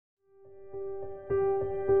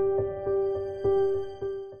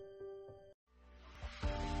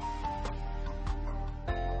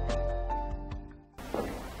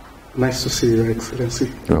Nice to see you, Your Excellency.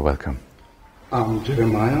 You're welcome. I'm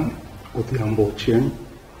Jeremiah Odhiambo-Ochieng,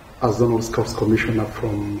 as Zonal Scouts Commissioner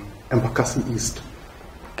from Embakasi East.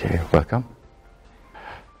 Okay, welcome.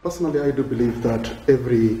 Personally, I do believe that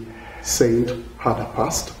every saint had a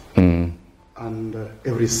past, and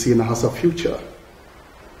every sinner has a future.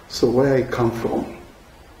 So where I come from,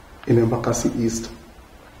 in Embakasi East,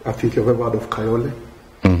 I think you've ever heard of Kayole,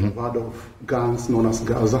 you've heard of gangs known as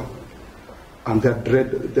Gaza, and they're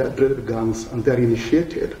dreaded gangs, and they're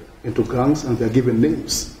initiated into gangs, and they're given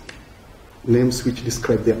names which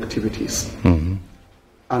describe their activities.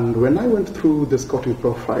 And when I went through the scouting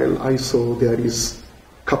profile, I saw there is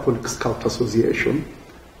Catholic Scout Association,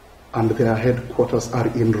 and their headquarters are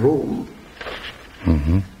in Rome.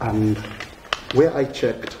 And where I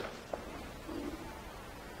checked,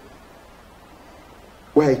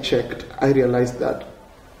 I realized that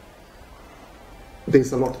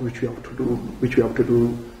there's a lot which we have to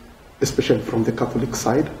do, especially from the Catholic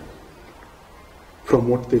side, from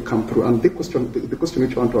what they come through. And the question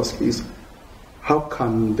which I want to ask is, how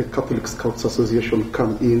can the Catholic Scouts Association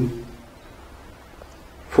come in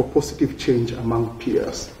for positive change among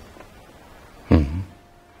peers?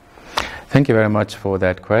 Thank you very much for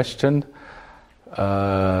that question.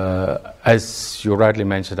 As you rightly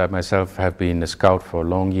mentioned, I myself have been a scout for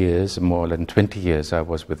long years, more than 20 years I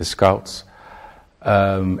was with the Scouts.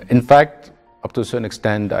 In fact, up to a certain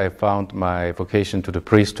extent, I found my vocation to the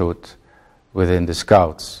priesthood within the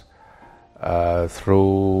Scouts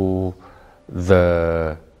through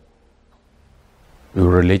the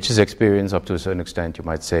religious experience. Up to a certain extent, you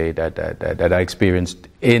might say that I experienced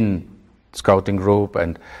in scouting group,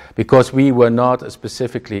 and because we were not a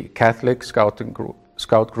specifically Catholic scout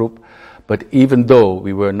group, but even though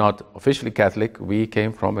we were not officially Catholic, we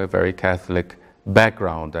came from a very Catholic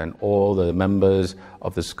background, and all the members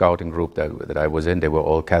of the scouting group that I was in, they were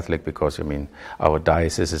all Catholic, because our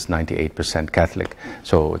diocese is 98% Catholic,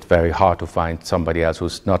 so it's very hard to find somebody else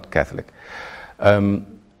who's not Catholic.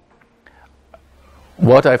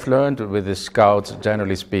 What I've learned with the Scouts,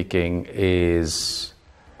 generally speaking, is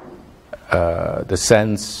the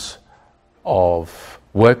sense of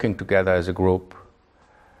working together as a group,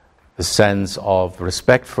 the sense of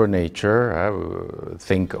respect for nature.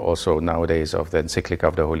 Think also nowadays of the encyclic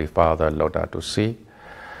of the Holy Father, Laudato Si.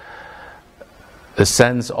 The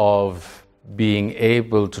sense of being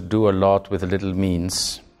able to do a lot with little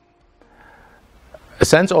means. A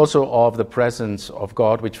sense also of the presence of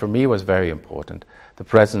God, which for me was very important. The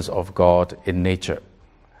presence of God in nature.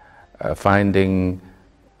 Finding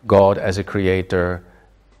God as a creator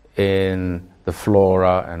in the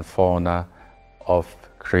flora and fauna of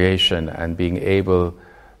creation, and being able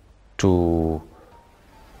to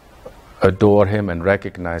adore Him and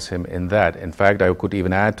recognize Him in that. In fact, I could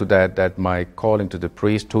even add to that my calling to the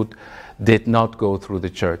priesthood did not go through the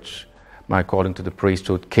church. My calling to the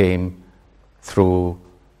priesthood came through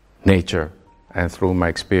nature and through my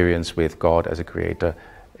experience with God as a creator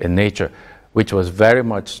in nature, which was very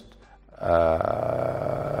much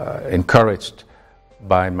encouraged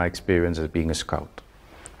by my experience as being a scout.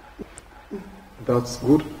 That's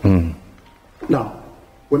good. Now,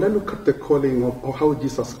 when I look at the calling of how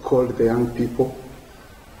Jesus called the young people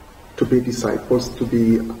to be disciples, to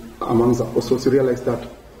be among the apostles, you realize that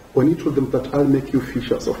when He told them that I'll make you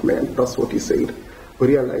fishers of men, that's what He said. We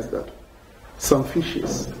realize that some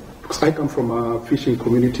fishes, because I come from a fishing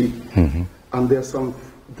community, and there are some,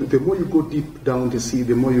 the more you go deep down the sea,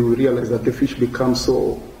 the more you realize that the fish become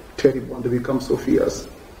so terrible and they become so fierce.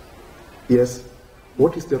 Yes,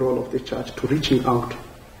 what is the role of the church to reaching out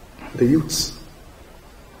the youths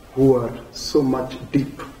who are so much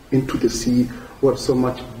deep into the sea, who are so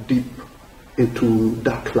much deep into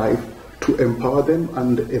dark life, to empower them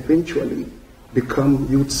and eventually become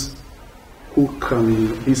youths who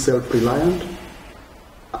can be self-reliant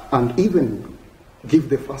and even give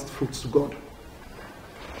the first fruits to God?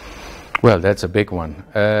 Well, that's a big one.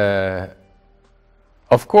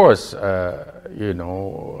 Of course,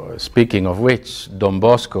 speaking of which, Don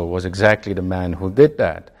Bosco was exactly the man who did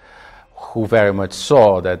that, who very much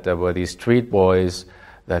saw that there were these street boys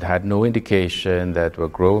that had no indication, that were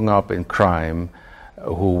growing up in crime,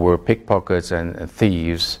 who were pickpockets and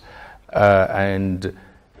thieves, and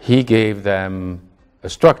he gave them a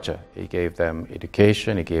structure. He gave them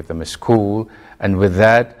education, he gave them a school, and with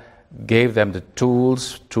that gave them the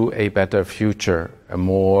tools to a better future, a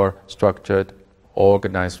more structured,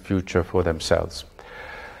 organized future for themselves.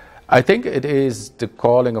 I think it is the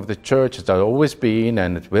calling of the church. It has always been,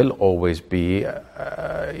 and it will always be,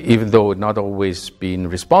 even though it not always been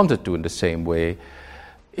responded to in the same way,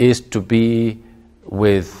 is to be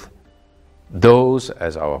with those,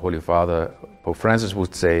 as our Holy Father, Pope Francis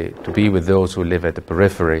would say, to be with those who live at the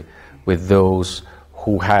periphery, with those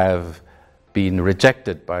who have been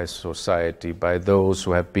rejected by society, by those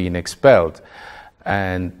who have been expelled.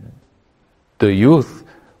 And the youth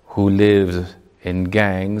who live in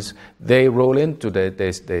gangs, they roll into that,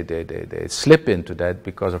 they slip into that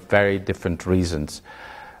because of very different reasons.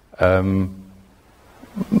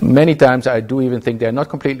 Many times I do even think they're not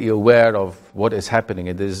completely aware of what is happening.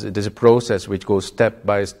 It is a process which goes step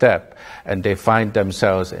by step, and they find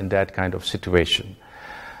themselves in that kind of situation.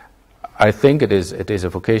 I think it is a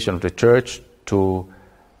vocation of the Church to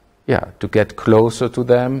get closer to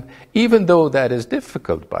them, even though that is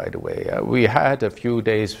difficult, by the way. We had a few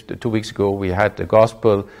days, 2 weeks ago, we had the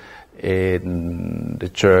Gospel in the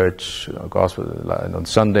church, Gospel on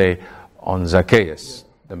Sunday, on Zacchaeus,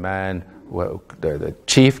 the man, the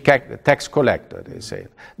chief tax collector, they say.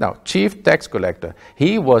 Now, chief tax collector,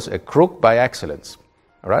 he was a crook by excellence,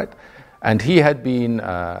 all right? And he had been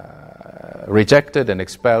rejected and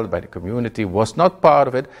expelled by the community, was not part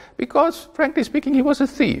of it, because, frankly speaking, he was a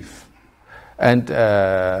thief. And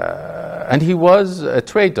he was a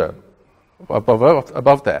traitor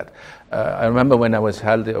above that. I remember when I was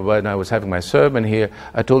having my sermon here,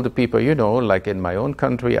 I told the people, like in my own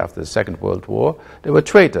country after the Second World War, there were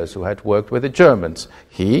traitors who had worked with the Germans.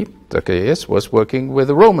 He, Zacchaeus, was working with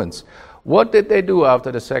the Romans. What did they do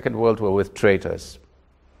after the Second World War with traitors?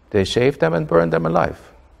 They shaved them and burned them alive.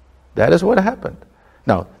 That is what happened.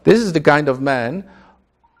 Now, this is the kind of man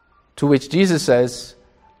to which Jesus says,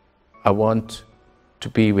 I want to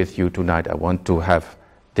be with you tonight. I want to have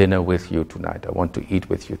dinner with you tonight. I want to eat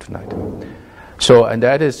with you tonight. So, and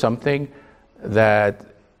that is something that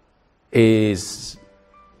is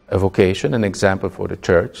a vocation, an example for the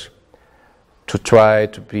Church, to try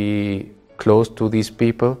to be close to these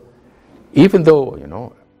people, even though,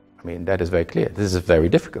 that is very clear. This is very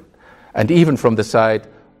difficult. And even from the side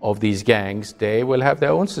of these gangs, they will have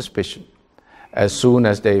their own suspicion. As soon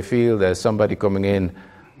as they feel there's somebody coming in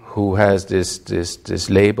who has this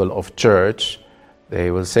label of church, they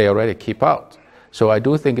will say already, keep out. So I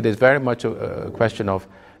do think it is very much a question of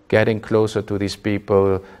getting closer to these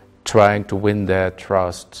people, trying to win their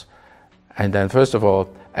trust. And then first of all,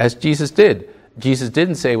 as Jesus did, Jesus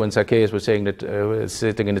didn't say when Zacchaeus was saying that,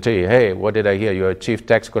 sitting in the tree, hey, what did I hear? You're a chief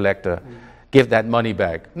tax collector. Give that money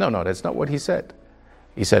back. No, that's not what he said.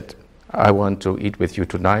 He said, I want to eat with you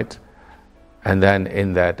tonight. And then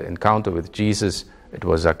in that encounter with Jesus, it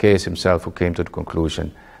was Zacchaeus himself who came to the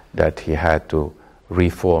conclusion that he had to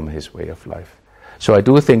reform his way of life. So I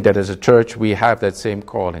do think that as a church we have that same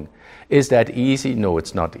calling. Is that easy? No,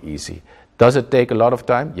 it's not easy. Does it take a lot of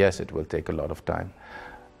time? Yes, it will take a lot of time.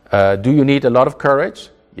 Do you need a lot of courage?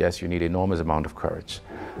 Yes, you need an enormous amount of courage.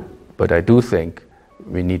 But I do think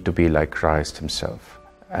we need to be like Christ himself.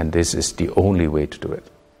 And this is the only way to do it.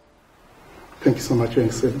 Thank you so much, Your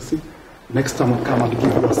Excellency. Next time I'll come and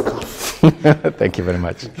give you a scarf. Thank you very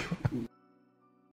much.